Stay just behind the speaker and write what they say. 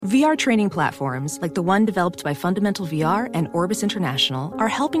VR training platforms, like the one developed by Fundamental VR and Orbis International, are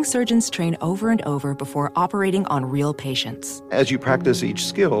helping surgeons train over and over before operating on real patients. As you practice each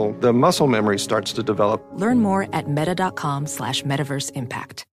skill, the muscle memory starts to develop. Learn more at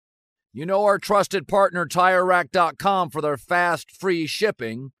meta.com/metaverseimpact. You know our trusted partner, TireRack.com, for their fast, free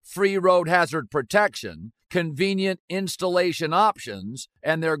shipping, free road hazard protection, convenient installation options,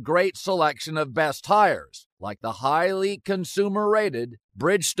 and their great selection of best tires, like the highly consumer-rated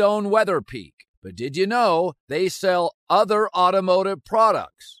Bridgestone Weather Peak. But did you know they sell other automotive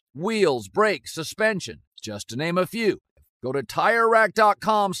products? Wheels, brakes, suspension, just to name a few. Go to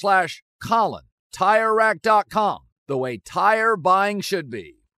TireRack.com/Colin. TireRack.com, the way tire buying should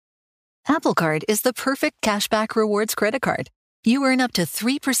be. Apple Card is the perfect cashback rewards credit card. You earn up to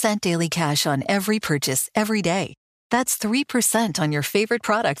 3% daily cash on every purchase every day. That's 3% on your favorite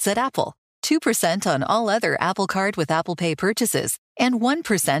products at Apple, 2% on all other Apple Card with Apple Pay purchases, and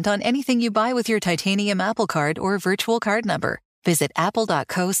 1% on anything you buy with your titanium Apple Card or virtual card number. Visit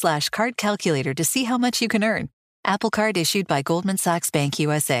apple.co/card calculator to see how much you can earn. Apple Card issued by Goldman Sachs Bank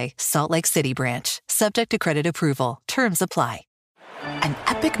USA, Salt Lake City branch. Subject to credit approval. Terms apply. An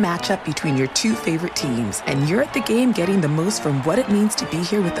epic matchup between your two favorite teams, and you're at the game getting the most from what it means to be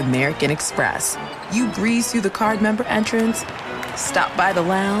here with American Express. You breeze through the card member entrance, stop by the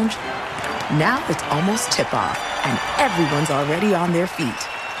lounge. Now it's almost tip-off, and everyone's already on their feet.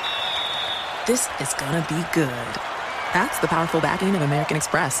 This is gonna be good. That's the powerful backing of American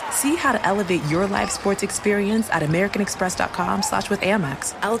Express. See how to elevate your live sports experience at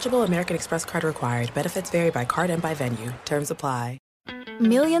americanexpress.com/withAmex. Eligible American Express card required. Benefits vary by card and by venue. Terms apply.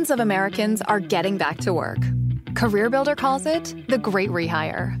 Millions of Americans are getting back to work. CareerBuilder calls it the great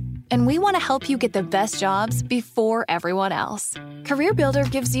rehire. And we want to help you get the best jobs before everyone else. CareerBuilder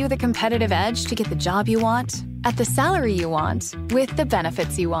gives you the competitive edge to get the job you want, at the salary you want, with the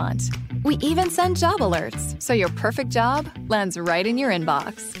benefits you want. We even send job alerts, so your perfect job lands right in your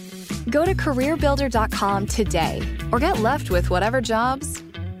inbox. Go to CareerBuilder.com today, or get left with whatever jobs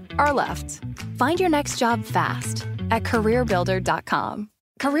are left. Find your next job fast at CareerBuilder.com.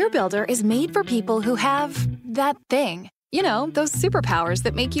 CareerBuilder is made for people who have that thing. You know, those superpowers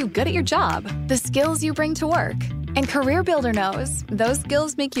that make you good at your job, the skills you bring to work. And CareerBuilder knows those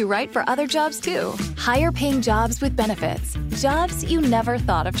skills make you right for other jobs too. Higher paying jobs with benefits. Jobs you never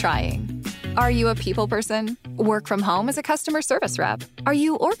thought of trying. Are you a people person? Work from home as a customer service rep? Are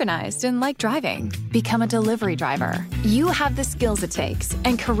you organized and like driving? Become a delivery driver. You have the skills it takes,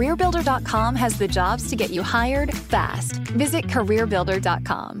 and CareerBuilder.com has the jobs to get you hired fast. Visit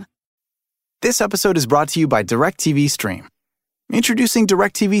CareerBuilder.com. This episode is brought to you by DirecTV Stream. Introducing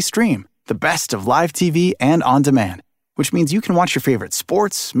DirecTV Stream, the best of live TV and on demand, which means you can watch your favorite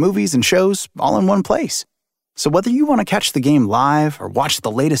sports, movies, and shows all in one place. So whether you want to catch the game live or watch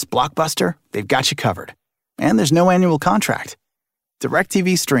the latest blockbuster, they've got you covered. And there's no annual contract.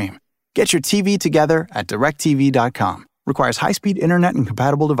 DirecTV Stream. Get your TV together at directtv.com. Requires high-speed internet and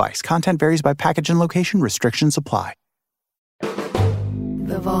compatible device. Content varies by package and location. Restrictions apply.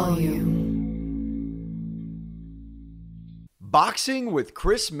 The volume. Boxing with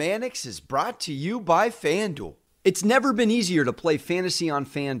Chris Mannix is brought to you by FanDuel. It's never been easier to play fantasy on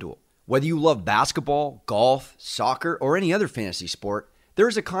FanDuel. Whether you love basketball, golf, soccer, or any other fantasy sport, there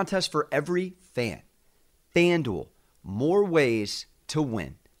is a contest for every fan. FanDuel, more ways to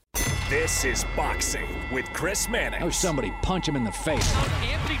win. This is Boxing with Chris Mannix. Oh, somebody punch him in the face.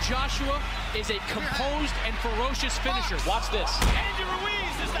 Anthony Joshua is a composed and ferocious finisher. Watch this. Andy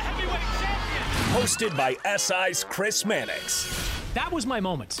Ruiz is the heavyweight champion. Hosted by SI's Chris Mannix. That was my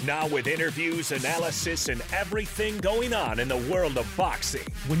moment. Now with interviews, analysis, and everything going on in the world of boxing.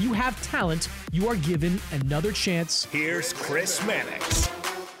 When you have talent, you are given another chance. Here's Chris Mannix.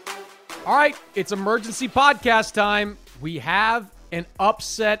 All right, it's emergency podcast time. We have an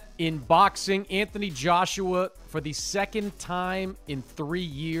upset in boxing. Anthony Joshua, for the second time in 3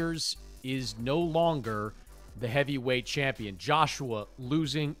 years, is no longer the heavyweight champion. Joshua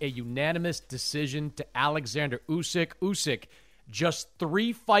losing a unanimous decision to Alexander Usyk. Usyk, just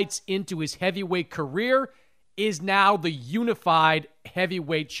 3 fights into his heavyweight career, is now the unified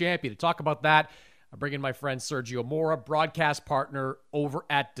heavyweight champion. To talk about that, I bring in my friend Sergio Mora, broadcast partner over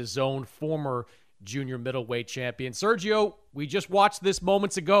at DAZN, former junior middleweight champion. Sergio, we just watched this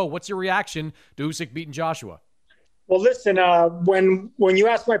moments ago. What's your reaction to Usyk beating Joshua? Well, listen, when you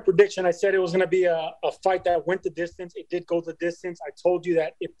asked my prediction, I said it was going to be a fight that went the distance. It did go the distance. I told you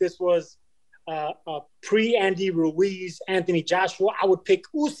that if this was a pre-Andy Ruiz, Anthony Joshua, I would pick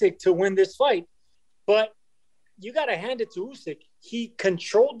Usyk to win this fight. But you got to hand it to Usyk. He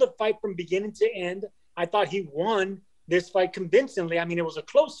controlled the fight from beginning to end. I thought he won this fight convincingly. I mean, it was a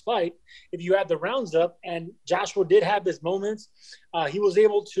close fight if you add the rounds up, and Joshua did have his moments. He was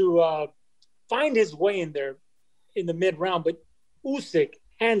able to find his way in there in the mid-round, but Usyk,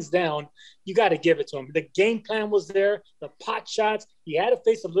 hands down, you got to give it to him. The game plan was there, the pot shots. He had to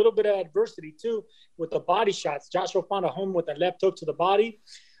face a little bit of adversity, too, with the body shots. Joshua found a home with a left hook to the body.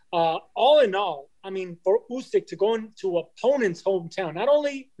 All in all, I mean, for Usyk to go into opponent's hometown, not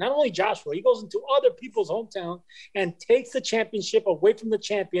only Joshua, he goes into other people's hometown and takes the championship away from the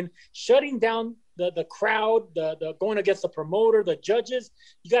champion, shutting down the crowd, the going against the promoter, the judges.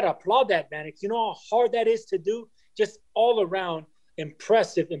 You got to applaud that, Mannix. You know how hard that is to do? Just all around.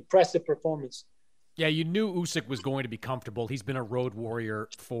 Impressive performance. Yeah, you knew Usyk was going to be comfortable. He's been a road warrior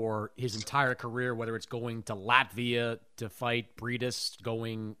for his entire career, whether it's going to Latvia to fight Briedis,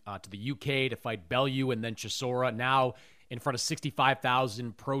 going to the UK to fight Bellew, and then Chisora. Now in front of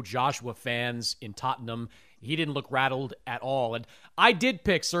 65,000 pro-Joshua fans in Tottenham. He didn't look rattled at all. And I did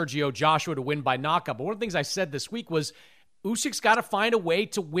pick Sergio Joshua to win by knockout, but one of the things I said this week was Usyk's got to find a way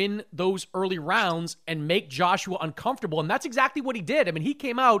to win those early rounds and make Joshua uncomfortable, and that's exactly what he did. I mean, he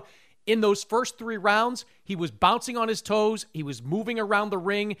came out in those first 3 rounds. He was bouncing on his toes. He was moving around the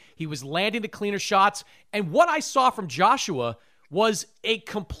ring. He was landing the cleaner shots. And what I saw from Joshua was a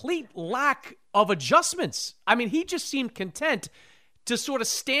complete lack of adjustments. I mean, he just seemed content to sort of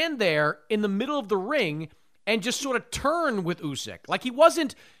stand there in the middle of the ring and just sort of turn with Usyk. Like, he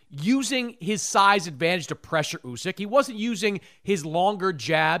wasn't using his size advantage to pressure Usyk. He wasn't using his longer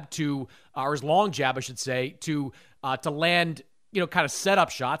jab or his long jab, I should say, to land, kind of set up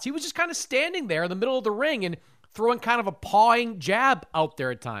shots. He was just kind of standing there in the middle of the ring and throwing kind of a pawing jab out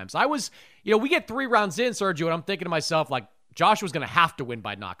there at times. We get 3 rounds in, Sergio, and I'm thinking to myself, like, Joshua's going to have to win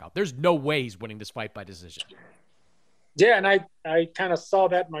by knockout. There's no way he's winning this fight by decision. Yeah, and I kind of saw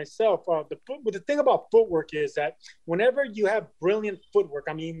that myself. The thing about footwork is that whenever you have brilliant footwork,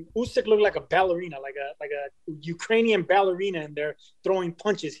 I mean, Usyk looked like a ballerina, like a Ukrainian ballerina in there throwing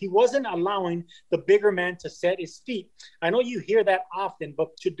punches. He wasn't allowing the bigger man to set his feet. I know you hear that often,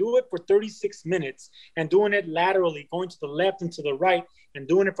 but to do it for 36 minutes and doing it laterally, going to the left and to the right, and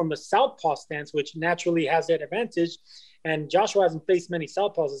doing it from the southpaw stance, which naturally has that advantage, and Joshua hasn't faced many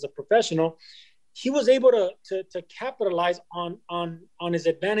southpaws as a professional, he was able to capitalize on his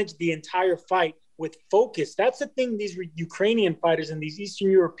advantage the entire fight with focus. That's the thing these Ukrainian fighters and these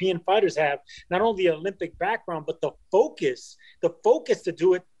Eastern European fighters have, not only the Olympic background, but the focus to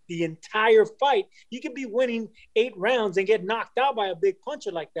do it the entire fight. You could be winning 8 rounds and get knocked out by a big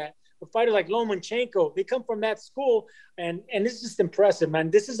puncher like that. A fighter like Lomachenko, they come from that school, and it's just impressive, man.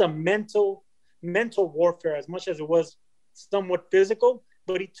 This is a mental warfare as much as it was somewhat physical.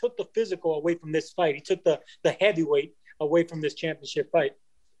 But he took the physical away from this fight. He took the heavyweight away from this championship fight.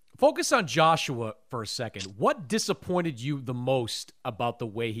 Focus on Joshua for a second. What disappointed you the most about the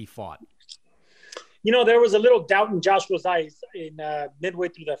way he fought? There was a little doubt in Joshua's eyes in midway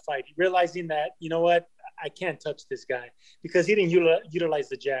through that fight. Realizing that, you know what, I can't touch this guy because he didn't utilize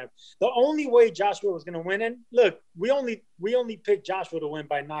the jab. The only way Joshua was going to win, and look, we only picked Joshua to win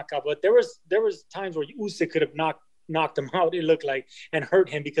by knockout, but there was times where Usyk could have knocked him out, it looked like, and hurt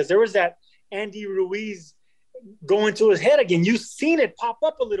him, because there was that Andy Ruiz going to his head again. You've seen it pop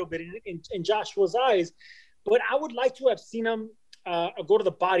up a little bit in Joshua's eyes, but I would like to have seen him go to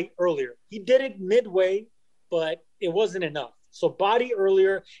the body earlier. He did it midway, but it wasn't enough. So body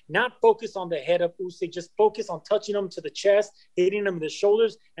earlier, not focus on the head of Usyk, just focus on touching him to the chest, hitting him in the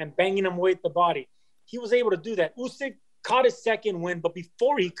shoulders, and banging him away at the body. He was able to do that. Usyk caught his second win, but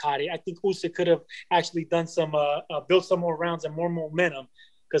before he caught it, I think Usyk could have actually done some, built some more rounds and more momentum,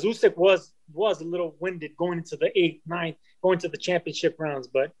 because Usyk was a little winded going into the 8th, 9th, going to the championship rounds,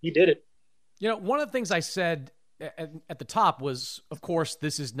 but he did it. One of the things I said at the top was, of course,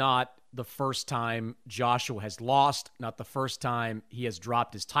 this is not the first time Joshua has lost, not the first time he has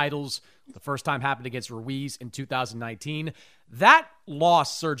dropped his titles. The first time happened against Ruiz in 2019. That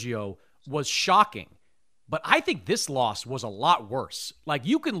loss, Sergio, was shocking. But I think this loss was a lot worse. Like,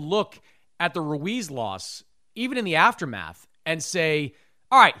 you can look at the Ruiz loss, even in the aftermath, and say,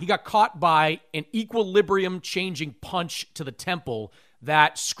 all right, he got caught by an equilibrium-changing punch to the temple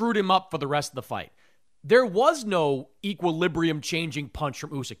that screwed him up for the rest of the fight. There was no equilibrium-changing punch from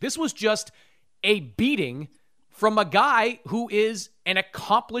Usyk. This was just a beating from a guy who is an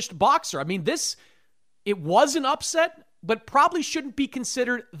accomplished boxer. I mean, it was an upset, but probably shouldn't be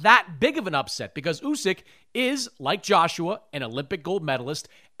considered that big of an upset, because Usyk is, like Joshua, an Olympic gold medalist.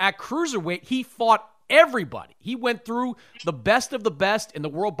 At cruiserweight, he fought everybody. He went through the best of the best in the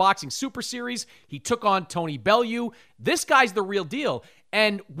World Boxing Super Series. He took on Tony Bellew. This guy's the real deal.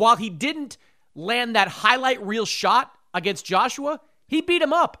 And while he didn't land that highlight reel shot against Joshua, he beat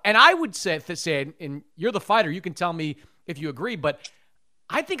him up. And I would say, and you're the fighter, you can tell me if you agree, but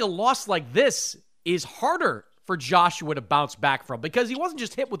I think a loss like this is harder for Joshua to bounce back from, because he wasn't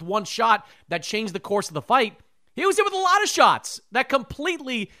just hit with one shot that changed the course of the fight. He was hit with a lot of shots that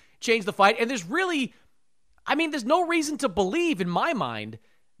completely changed the fight. And there's no reason to believe, in my mind,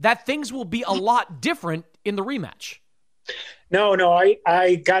 that things will be a lot different in the rematch. No,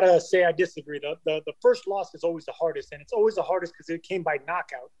 I gotta say I disagree. The first loss is always the hardest, and it's always the hardest because it came by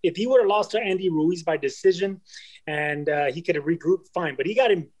knockout. If he would have lost to Andy Ruiz by decision and he could have regrouped, fine. But he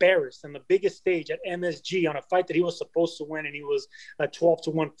got embarrassed on the biggest stage at MSG on a fight that he was supposed to win, and he was a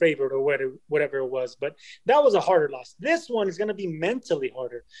 12-1 favorite or whatever it was. But that was a harder loss. This one is going to be mentally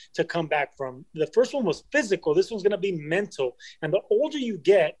harder to come back from. The first one was physical. This one's going to be mental. And the older you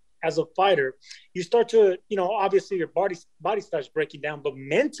get as a fighter, you start to, obviously your body starts breaking down, but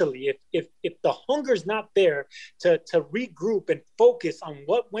mentally, if the hunger's not there to regroup and focus on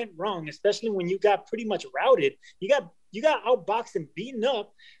what went wrong, especially when you got pretty much routed, you got outboxed and beaten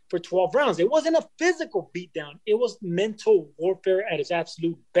up for 12 rounds. It wasn't a physical beatdown. It was mental warfare at its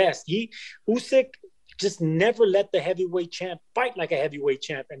absolute best. Usyk just never let the heavyweight champ fight like a heavyweight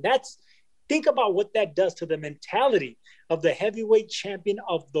champ. And think about what that does to the mentality of the heavyweight champion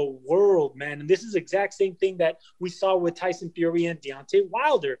of the world, man. And this is the exact same thing that we saw with Tyson Fury and Deontay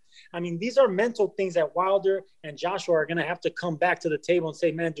Wilder. I mean, these are mental things that Wilder and Joshua are going to have to come back to the table and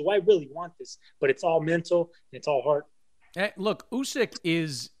say, man, do I really want this? But it's all mental and it's all heart. Hey, look, Usyk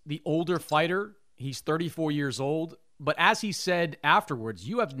is the older fighter. He's 34 years old. But as he said afterwards,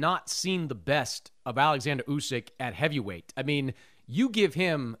 you have not seen the best of Alexander Usyk at heavyweight. I mean, you give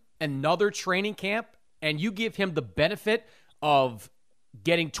him another training camp, and you give him the benefit of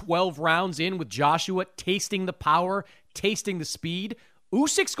getting 12 rounds in with Joshua, tasting the power, tasting the speed,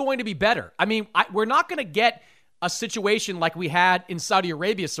 Usyk's going to be better. I mean, we're not going to get a situation like we had in Saudi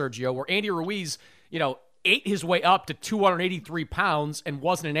Arabia, Sergio, where Andy Ruiz, ate his way up to 283 pounds and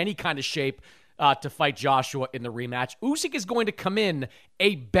wasn't in any kind of shape to fight Joshua in the rematch. Usyk is going to come in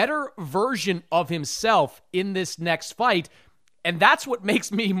a better version of himself in this next fight. And that's what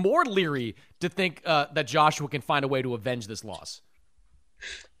makes me more leery to think that Joshua can find a way to avenge this loss.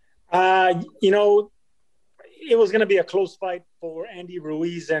 It was going to be a close fight for Andy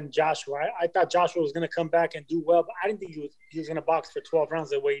Ruiz and Joshua. I thought Joshua was going to come back and do well, but I didn't think he was going to box for 12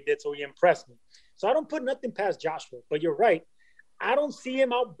 rounds the way he did, so he impressed me. So I don't put nothing past Joshua, but you're right. I don't see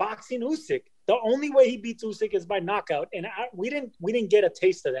him outboxing Usyk. The only way he beats Usyk is by knockout, and we didn't get a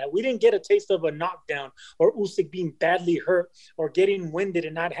taste of that. We didn't get a taste of a knockdown or Usyk being badly hurt or getting winded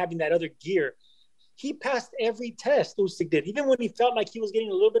and not having that other gear. He passed every test, Usyk did. Even when he felt like he was getting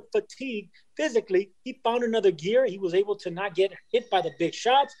a little bit fatigued physically, he found another gear. He was able to not get hit by the big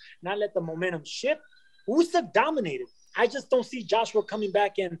shots, not let the momentum shift. Usyk dominated. I just don't see Joshua coming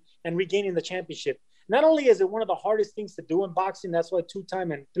back and regaining the championship. Not only is it one of the hardest things to do in boxing, that's why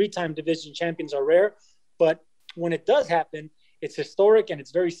 2-time and 3-time division champions are rare, but when it does happen, it's historic and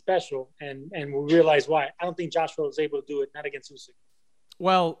it's very special, and we realize why. I don't think Joshua was able to do it, not against Usyk.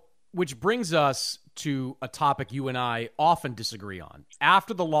 Well, which brings us to a topic you and I often disagree on.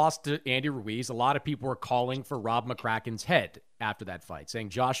 After the loss to Andy Ruiz, a lot of people were calling for Rob McCracken's head after that fight, saying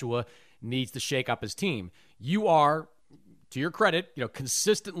Joshua needs to shake up his team. You are, to your credit,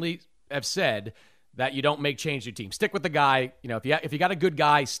 consistently have said that you don't make change to your team. Stick with the guy. If you got a good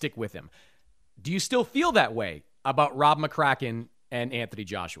guy, stick with him. Do you still feel that way about Rob McCracken and Anthony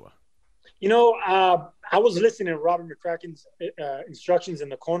Joshua? I was listening to Robert McCracken's instructions in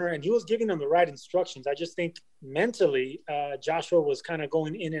the corner, and he was giving them the right instructions. I just think mentally, Joshua was kind of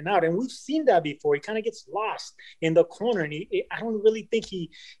going in and out, and we've seen that before. He kind of gets lost in the corner, and I don't really think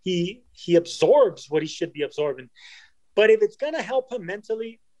he absorbs what he should be absorbing. But if it's going to help him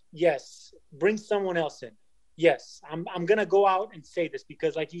mentally, yes, bring someone else in. Yes, I'm going to go out and say this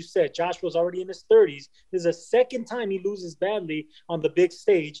because, like you said, Joshua's already in his 30s. This is the second time he loses badly on the big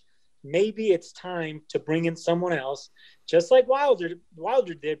stage. Maybe it's time to bring in someone else, just like Wilder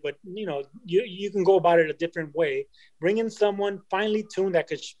did. But, you can go about it a different way. Bring in someone finely tuned that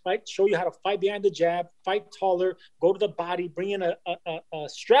could show you how to fight behind the jab, fight taller, go to the body, bring in a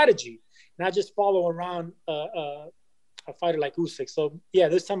strategy, not just follow around a fighter like Usyk. So, yeah,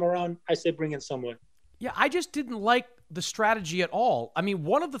 this time around, I say bring in someone. Yeah, I just didn't like the strategy at all. I mean,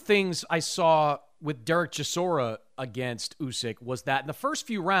 one of the things I saw with Derek Chisora against Usyk was that in the first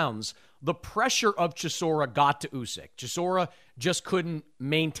few rounds, the pressure of Chisora got to Usyk. Chisora just couldn't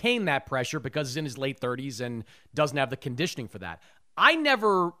maintain that pressure because he's in his late 30s and doesn't have the conditioning for that. I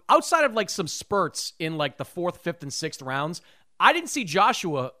never, outside of like some spurts in like the 4th, 5th, and 6th rounds, I didn't see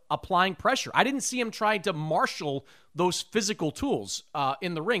Joshua applying pressure. I didn't see him trying to marshal those physical tools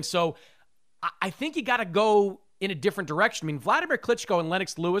in the ring. So I think you got to go in a different direction. I mean, Vladimir Klitschko and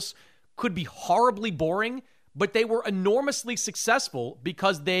Lennox Lewis could be horribly boring, but they were enormously successful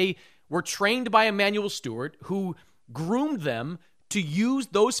because they were trained by Emanuel Stewart, who groomed them to use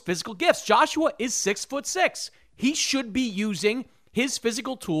those physical gifts. Joshua is 6'6". He should be using his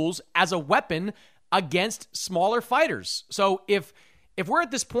physical tools as a weapon against smaller fighters. So if we're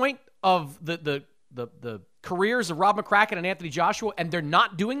at this point of the careers of Rob McCracken and Anthony Joshua, and they're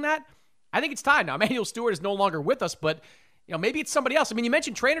not doing that, I think it's time. Now, Emanuel Stewart is no longer with us, but maybe it's somebody else. I mean, you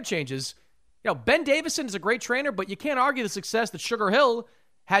mentioned trainer changes. Ben Davison is a great trainer, but you can't argue the success that Sugar Hill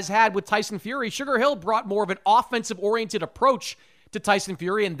has had with Tyson Fury. Sugar Hill brought more of an offensive-oriented approach to Tyson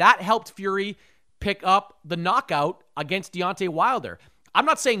Fury, and that helped Fury pick up the knockout against Deontay Wilder. I'm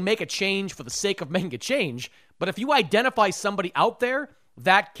not saying make a change for the sake of making a change, but if you identify somebody out there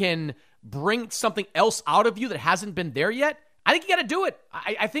that can bring something else out of you that hasn't been there yet, I think you got to do it.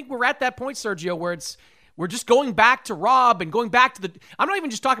 I think we're at that point, Sergio, where we're just going back to Rob and going back to I'm not even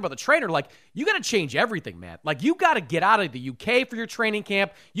just talking about the trainer. Like, you got to change everything, man. Like, you got to get out of the UK for your training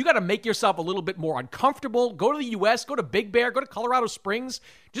camp. You got to make yourself a little bit more uncomfortable. Go to the US, go to Big Bear, go to Colorado Springs.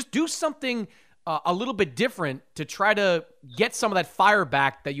 Just do something a little bit different to try to get some of that fire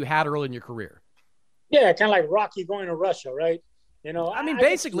back that you had early in your career. Yeah, kind of like Rocky going to Russia, right? I mean,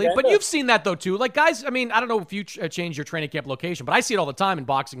 basically, but you've seen that though too. Like, guys, I mean, I don't know if you change your training camp location, but I see it all the time in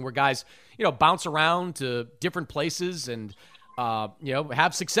boxing where guys, bounce around to different places and,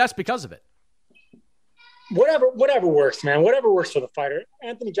 have success because of it. Whatever works, man. Whatever works for the fighter.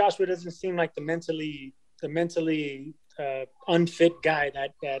 Anthony Joshua doesn't seem like the mentally unfit guy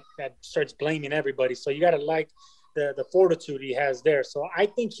that starts blaming everybody. So you got to like the fortitude he has there. So I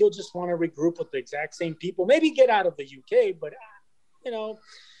think he'll just want to regroup with the exact same people. Maybe get out of the UK, but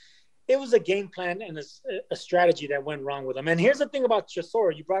it was a game plan and a strategy that went wrong with him. And here's the thing about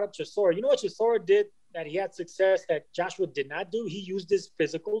Chisora. You brought up Chisora. You know what Chisora did that he had success that Joshua did not do? He used his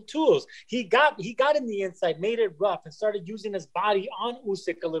physical tools. He got in the inside, made it rough, and started using his body on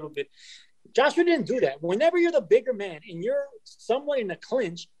Usyk a little bit. Joshua didn't do that. Whenever you're the bigger man and you're somewhat in a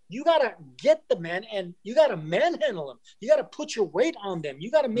clinch, you got to get the man and you got to manhandle them. You got to put your weight on them. You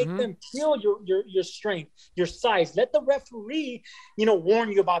got to make them feel your strength, your size. Let the referee,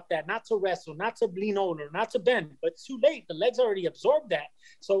 warn you about that, not to wrestle, not to lean over, not to bend. But it's too late. The legs already absorbed that.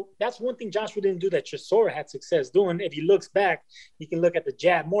 So that's one thing Joshua didn't do that Chisora had success doing. If he looks back, you can look at the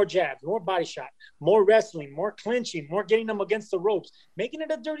jabs, more body shot, more wrestling, more clinching, more getting them against the ropes, making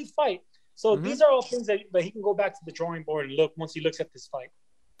it a dirty fight. So these are all things that he can go back to the drawing board and look once he looks at this fight.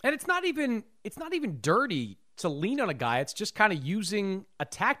 And it's not even dirty to lean on a guy. It's just kind of using a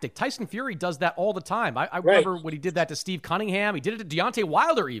tactic. Tyson Fury does that all the time. I remember when he did that to Steve Cunningham. He did it to Deontay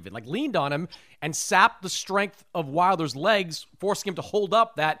Wilder even, like leaned on him and sapped the strength of Wilder's legs, forcing him to hold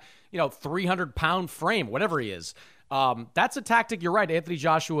up that, 300-pound frame, whatever he is. That's a tactic, you're right, Anthony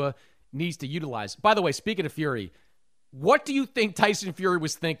Joshua needs to utilize. By the way, speaking of Fury, what do you think Tyson Fury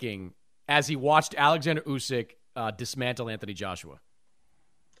was thinking as he watched Alexander Usyk dismantle Anthony Joshua?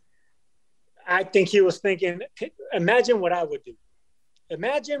 I think he was thinking, imagine what I would do.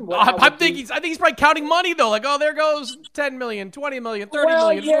 Imagine what I think he's probably counting money though. Like, oh, there goes 10 million, 20 million, 30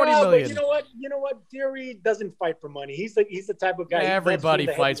 million, 40 million. But you know what? Fury doesn't fight for money. He's the type of guy. Everybody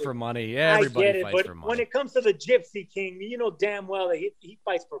fights for money. Everybody fights for money. When it comes to the Gypsy King, you know damn well that he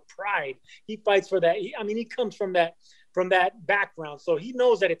fights for pride. He fights for that. He comes from that background. So he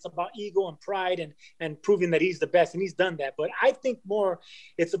knows that it's about ego and pride and proving that he's the best, and he's done that. But I think more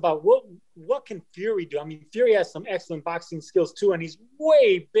it's about what can Fury do? I mean, Fury has some excellent boxing skills too, and he's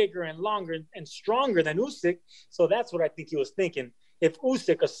way bigger and longer and stronger than Usyk. So that's what I think he was thinking. If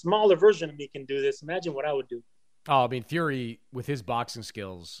Usyk, a smaller version of me, can do this, imagine what I would do. Oh, I mean, Fury, with his boxing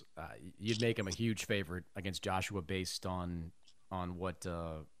skills, you'd make him a huge favorite against Joshua based on what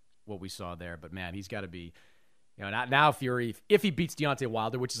we saw there. But, man, he's got to be – now Fury, if he beats Deontay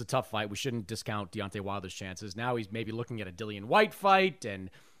Wilder, which is a tough fight, we shouldn't discount Deontay Wilder's chances. Now he's maybe looking at a Dillian White fight and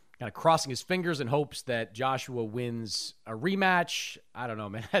kind of crossing his fingers in hopes that Joshua wins a rematch. I don't know,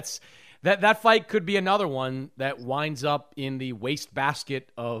 man. That fight could be another one that winds up in the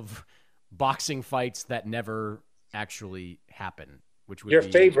wastebasket of boxing fights that never actually happen. Which would your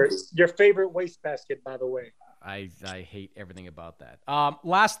favorite wastebasket, by the way. I hate everything about that.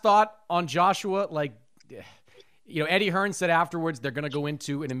 Last thought on Joshua, Eddie Hearn said afterwards they're going to go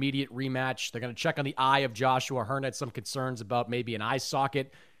into an immediate rematch. They're going to check on the eye of Joshua. Hearn had some concerns about maybe an eye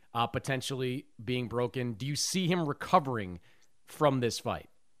socket potentially being broken. Do you see him recovering from this fight?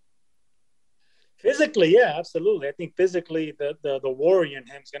 Physically, yeah, absolutely. I think physically, the warrior in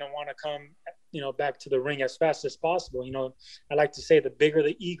him is going to want to come, back to the ring as fast as possible. I like to say the bigger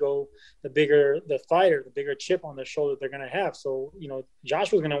the ego, the bigger the fighter, the bigger chip on their shoulder they're going to have. So,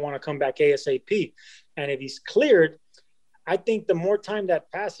 Joshua's going to want to come back ASAP. And if he's cleared, I think the more time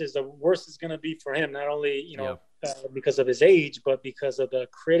that passes, the worse it's going to be for him. Not only, because of his age, but because of the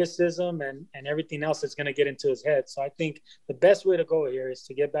criticism and everything else that's going to get into his head. So I think the best way to go here is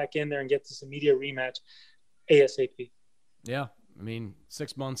to get back in there and get this immediate rematch ASAP. Yeah.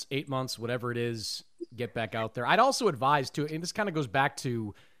 6 months, 8 months, whatever it is, get back out there. I'd also advise too, and this kind of goes back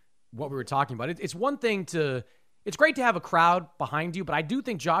to what we were talking about. It's one thing it's great to have a crowd behind you, but I do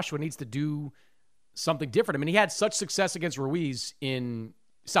think Joshua needs to do something different. He had such success against Ruiz in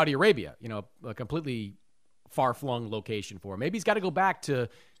Saudi Arabia, a completely far-flung location for him. Maybe he's got to go back to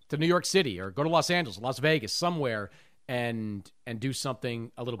New York City or go to Los Angeles, Las Vegas, somewhere, and do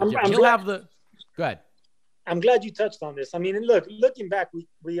something a little bit different. Go ahead. I'm glad you touched on this. Look, looking back,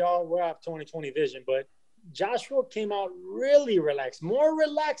 we all have 20/20 vision, but Joshua came out really relaxed, more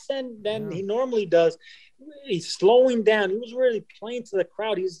relaxed than he normally does. He's slowing down. He was really playing to the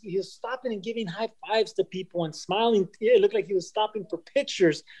crowd. He was stopping and giving high fives to people and smiling. It looked like he was stopping for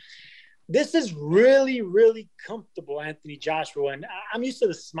pictures. This is really, really comfortable, Anthony Joshua. And I'm used to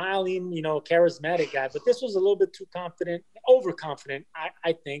the smiling, charismatic guy, but this was a little bit too confident, overconfident,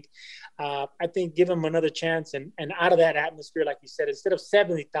 I think. I think give him another chance and out of that atmosphere, like you said, instead of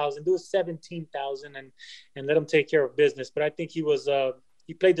 70,000, do a 17,000 and let him take care of business. But I think he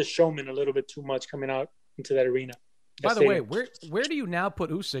played the showman a little bit too much coming out into that arena. By the way, where do you now put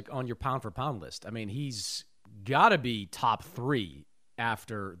Usyk on your pound for pound list? He's got to be top 3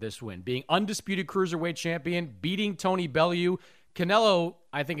 after this win, being undisputed cruiserweight champion, beating Tony Bellew. Canelo,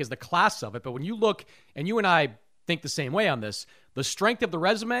 I think, is the class of it. But when you look, and you and I think the same way on this, the strength of the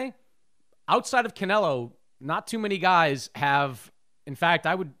resume, outside of Canelo, not too many guys have. In fact,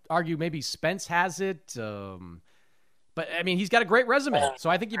 I would argue maybe Spence has it. But, he's got a great resume.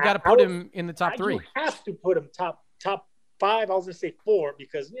 So I think you've got to put him in the top 3. You have to put him top 5. I was going to say 4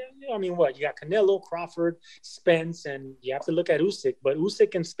 because, you got Canelo, Crawford, Spence, and you have to look at Usyk. But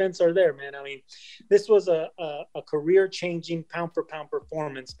Usyk and Spence are there, man. This was a career-changing pound-for-pound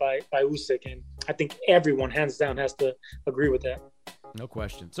performance by Usyk, and I think everyone, hands down, has to agree with that. No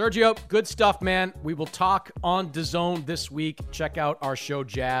question. Sergio, good stuff, man. We will talk on DAZN this week. Check out our show,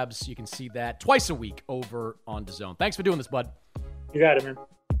 Jabs. You can see that twice a week over on DAZN. Thanks for doing this, bud. You got it, man.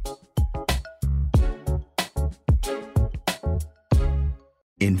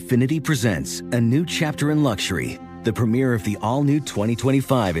 Infinity presents a new chapter in luxury, the premiere of the all-new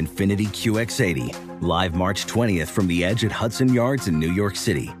 2025 Infinity QX80, live March 20th from the Edge at Hudson Yards in New York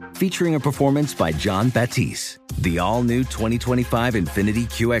City, featuring a performance by John Batiste. The all-new 2025 Infinity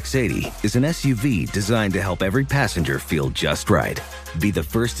QX80 is an SUV designed to help every passenger feel just right. Be the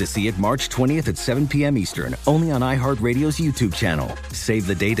first to see it March 20th at 7 p.m. Eastern, only on iHeartRadio's YouTube channel. Save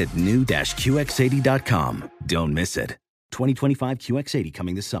the date at new-QX80.com. Don't miss it. 2025 QX80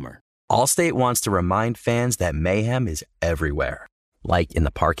 coming this summer. Allstate wants to remind fans that mayhem is everywhere. Like in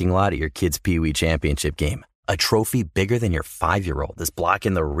the parking lot at your kid's Pee Wee Championship game. A trophy bigger than your 5-year-old is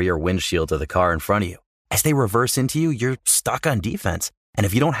blocking the rear windshield of the car in front of you. As they reverse into you, you're stuck on defense. And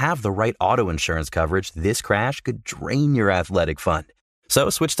if you don't have the right auto insurance coverage, this crash could drain your athletic fund. So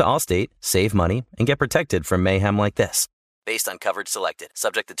switch to Allstate, save money, and get protected from mayhem like this. Based on coverage selected.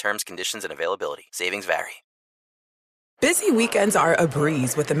 Subject to terms, conditions, and availability. Savings vary. Busy weekends are a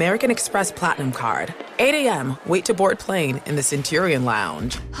breeze with American Express Platinum Card. 8 a.m., wait to board plane in the Centurion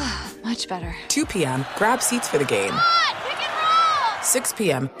Lounge. Much better. 2 p.m., grab seats for the game. 6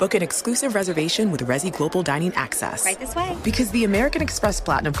 p.m., book an exclusive reservation with Resi Global Dining Access. Right this way. Because the American Express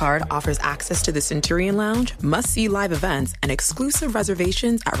Platinum Card offers access to the Centurion Lounge, must-see live events, and exclusive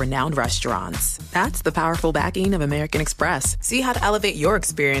reservations at renowned restaurants. That's the powerful backing of American Express. See how to elevate your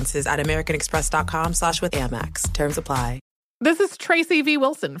experiences at americanexpress.com/withAmex. Terms apply. This is Tracy V.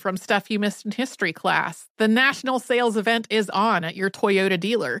 Wilson from Stuff You Missed in History class. The national sales event is on at your Toyota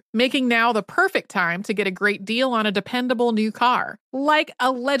dealer, making now the perfect time to get a great deal on a dependable new car. Like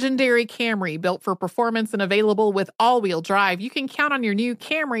a legendary Camry built for performance and available with all-wheel drive, you can count on your new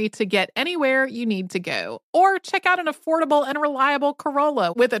Camry to get anywhere you need to go. Or check out an affordable and reliable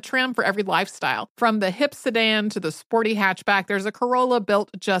Corolla with a trim for every lifestyle. From the hip sedan to the sporty hatchback, there's a Corolla built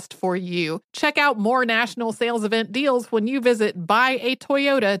just for you. Check out more national sales event deals when you visit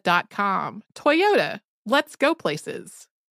buyatoyota.com. Toyota, let's go places.